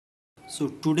So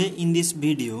today in this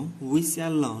video we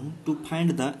shall learn to find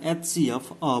the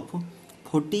HCF of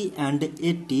 40 and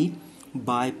 80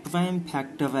 by prime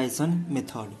factorization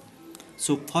method.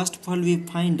 So first of all we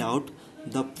find out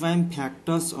the prime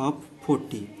factors of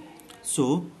 40.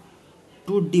 So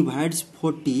 2 divides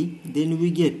 40, then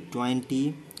we get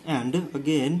 20, and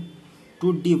again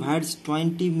 2 divides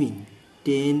 20 mean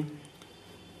 10,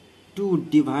 2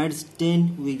 divides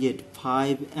 10 we get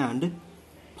 5, and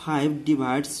 5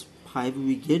 divides 5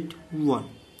 we get 1.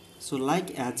 So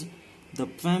like as the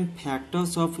prime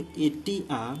factors of 80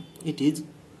 are, it is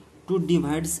 2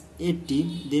 divides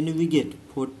 80, then we get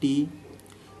 40,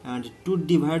 and 2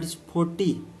 divides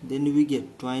 40, then we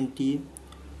get 20,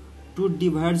 2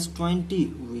 divides 20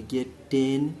 we get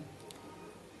 10,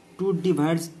 2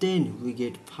 divides 10 we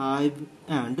get 5,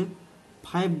 and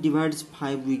 5 divides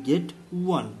 5 we get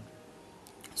 1.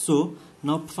 So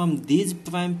now from these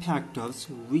prime factors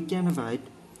we can write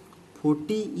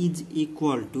 40 is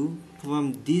equal to,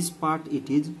 from this part it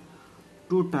is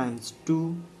 2 times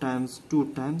 2 times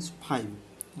 2 times 5.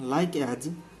 Like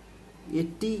as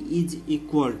 80 is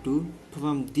equal to,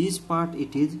 from this part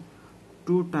it is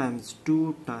 2 times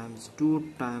 2 times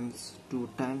 2 times 2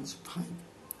 times 5.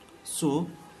 So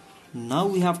now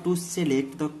we have to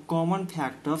select the common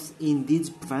factors in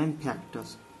these prime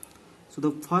factors. So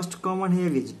the first common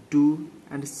here is 2,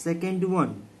 and second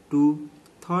one 2,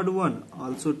 third one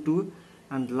also 2,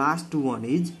 and last one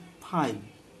is 5.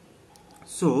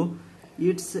 So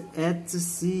its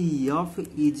HCF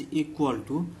is equal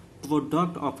to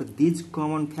product of these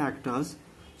common factors.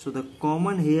 So the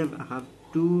common here have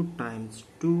 2 times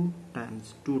 2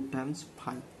 times 2 times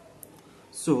 5.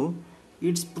 So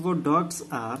its products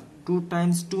are 2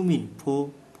 times 2 mean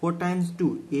 4, 4 times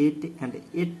 2 8, and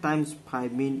 8 times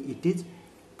 5 mean it is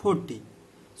 40.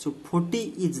 So 40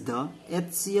 is the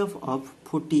HCF of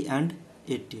 40 and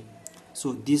 80.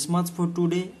 So this much for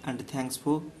today, and thanks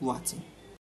for watching.